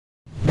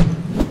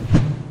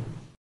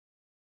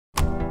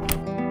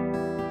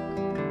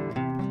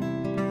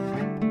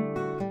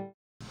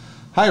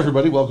Hi,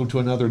 everybody. Welcome to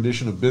another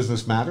edition of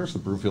Business Matters, the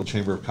Broomfield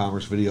Chamber of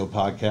Commerce video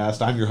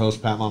podcast. I'm your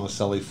host, Pat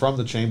Monticelli from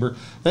the Chamber.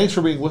 Thanks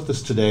for being with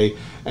us today.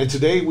 And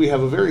today we have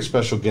a very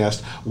special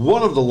guest.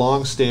 One of the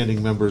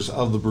long-standing members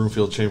of the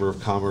Broomfield Chamber of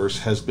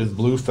Commerce has been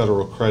Blue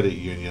Federal Credit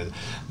Union.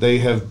 They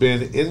have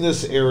been in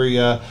this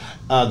area.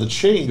 The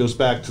chain goes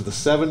back to the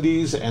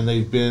 70s, and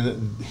they've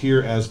been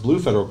here as Blue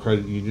Federal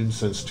Credit Union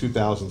since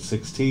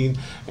 2016.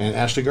 And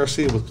Ashely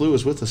Garcia with Blue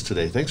is with us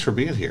today. Thanks for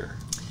being here.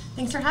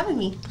 Thanks for having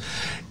me.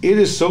 It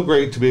is so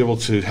great to be able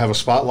to have a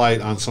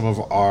spotlight on some of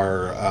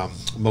our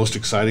most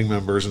exciting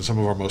members and some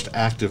of our most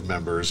active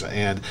members.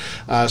 And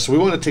so we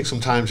want to take some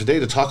time today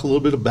to talk a little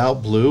bit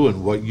about Blue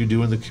and what you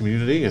do in the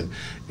community and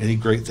any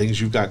great things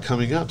you've got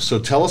coming up. So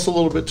tell us a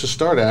little bit to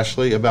start,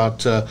 Ashely,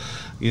 about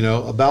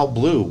about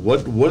Blue.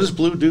 What does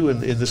Blue do in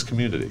this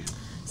community?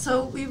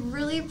 So we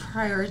really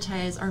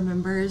prioritize our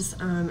members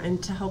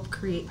and to help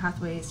create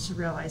pathways to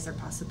realize their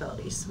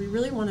possibilities. So we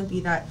really want to be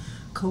that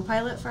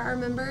co-pilot for our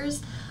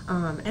members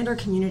and our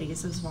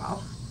communities as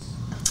well.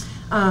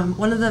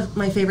 One of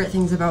my favorite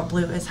things about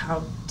Blue is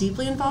how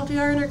deeply involved we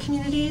are in our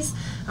communities.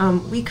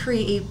 We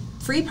create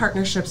free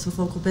partnerships with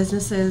local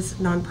businesses,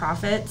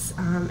 nonprofits,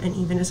 and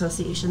even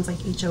associations like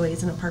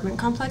HOAs and apartment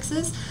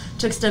complexes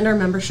to extend our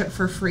membership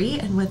for free.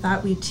 And with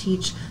that, we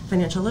teach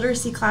financial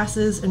literacy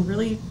classes and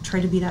really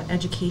try to be that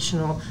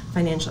educational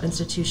financial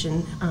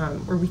institution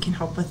where we can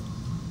help with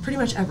pretty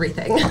much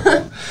everything.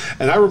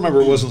 And I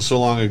remember it wasn't so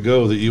long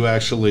ago that you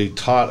actually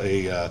taught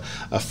a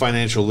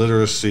financial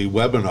literacy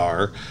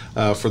webinar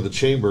for the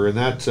Chamber, and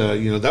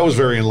that was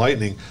very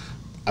enlightening.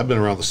 I've been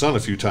around the sun a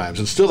few times,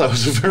 and still that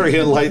was a very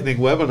enlightening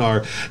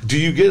webinar. Do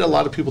you get a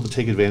lot of people to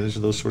take advantage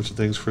of those sorts of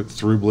things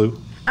through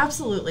Blue?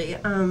 Absolutely.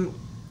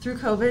 Through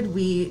COVID,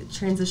 we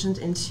transitioned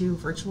into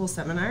virtual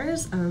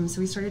seminars, so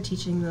we started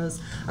teaching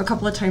those a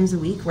couple of times a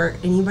week where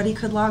anybody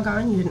could log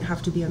on. You didn't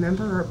have to be a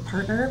member or a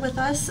partner with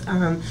us,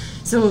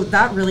 so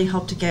that really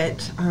helped to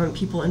get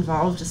people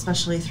involved,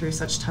 especially through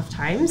such tough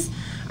times.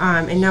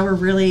 And now we're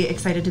really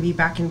excited to be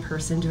back in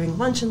person doing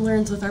lunch and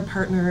learns with our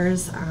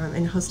partners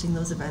and hosting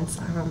those events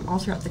all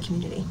throughout the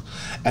community.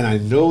 And I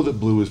know that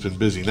Blue has been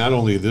busy, not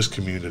only in this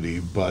community,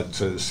 but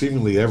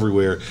seemingly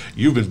everywhere.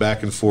 You've been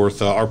back and forth.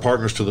 Our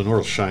partners to the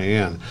north,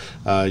 Cheyenne,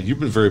 you've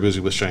been very busy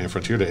with Cheyenne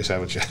Frontier Days,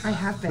 haven't you? I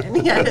have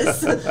been,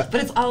 yes. But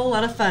it's all a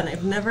lot of fun.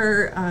 I've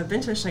never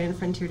been to a Cheyenne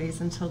Frontier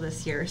Days until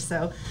this year.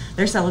 So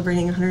they're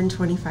celebrating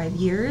 125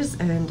 years,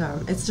 and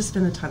it's just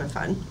been a ton of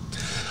fun.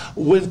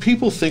 When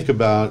people think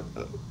about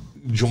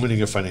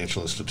joining a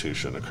financial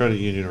institution, a credit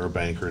union or a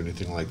bank or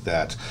anything like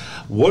that,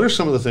 what are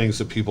some of the things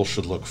that people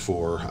should look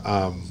for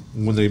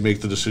when they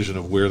make the decision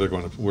of where they're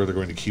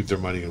going to keep their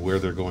money and where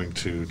they're going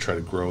to try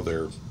to grow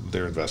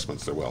their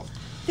investments, their wealth?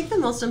 I think the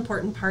most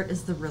important part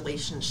is the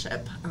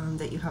relationship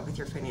that you have with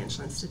your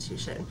financial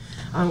institution.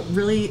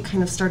 Really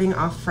kind of starting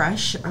off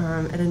fresh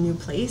at a new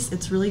place,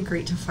 it's really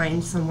great to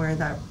find somewhere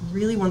that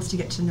really wants to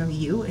get to know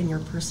you and your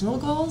personal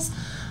goals,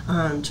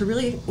 to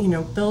really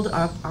build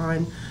up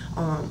on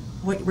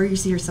where you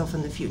see yourself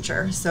in the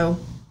future. So,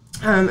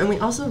 and we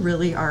also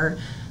really are,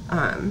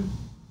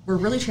 we're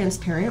really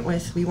transparent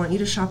with, we want you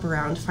to shop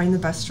around, find the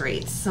best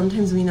rates.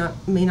 Sometimes we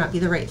may not be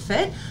the right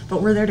fit,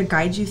 but we're there to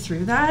guide you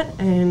through that,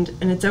 and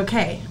it's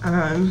okay.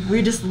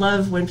 We just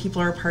love when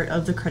people are a part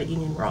of the credit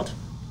union world.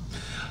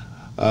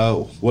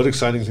 What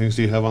exciting things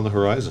do you have on the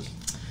horizon?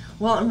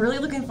 Well, I'm really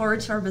looking forward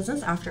to our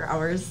business after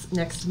hours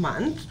next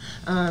month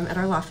at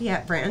our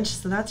Lafayette branch,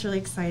 so that's really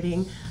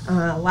exciting.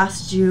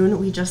 Last June,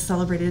 we just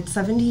celebrated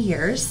 70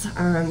 years,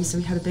 so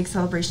we had a big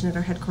celebration at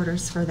our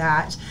headquarters for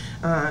that,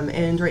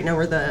 and right now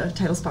we're the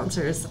title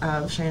sponsors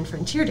of Cheyenne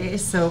Frontier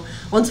Days. So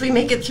once we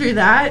make it through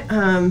that,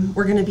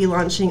 we're going to be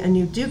launching a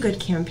new Do Good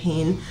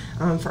campaign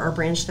for our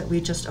branch that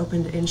we just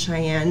opened in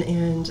Cheyenne,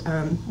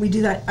 and we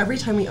do that every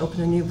time we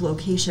open a new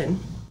location.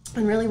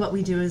 And really what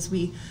we do is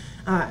we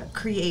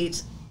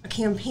create a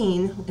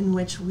campaign in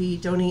which we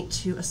donate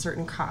to a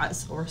certain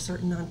cause or a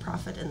certain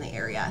nonprofit in the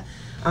area.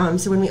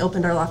 So when we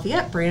opened our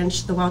Lafayette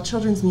branch, the Wild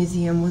Children's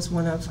Museum was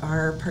one of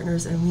our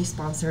partners, and we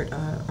sponsored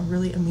a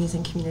really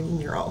amazing community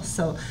mural.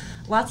 So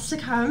lots to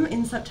come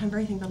in September.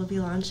 I think that'll be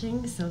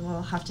launching, so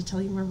we'll have to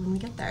tell you more when we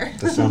get there.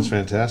 That sounds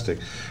fantastic.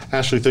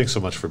 Ashely, thanks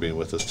so much for being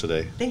with us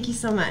today. Thank you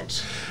so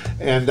much.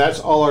 And that's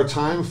all our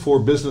time for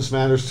Business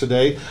Matters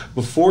today.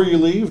 Before you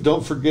leave,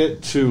 don't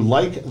forget to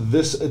like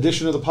this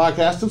edition of the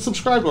podcast and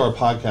subscribe to our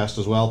podcast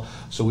as well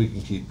so we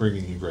can keep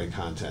bringing you great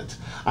content.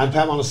 I'm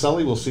Pat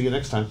Monticelli. We'll see you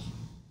next time.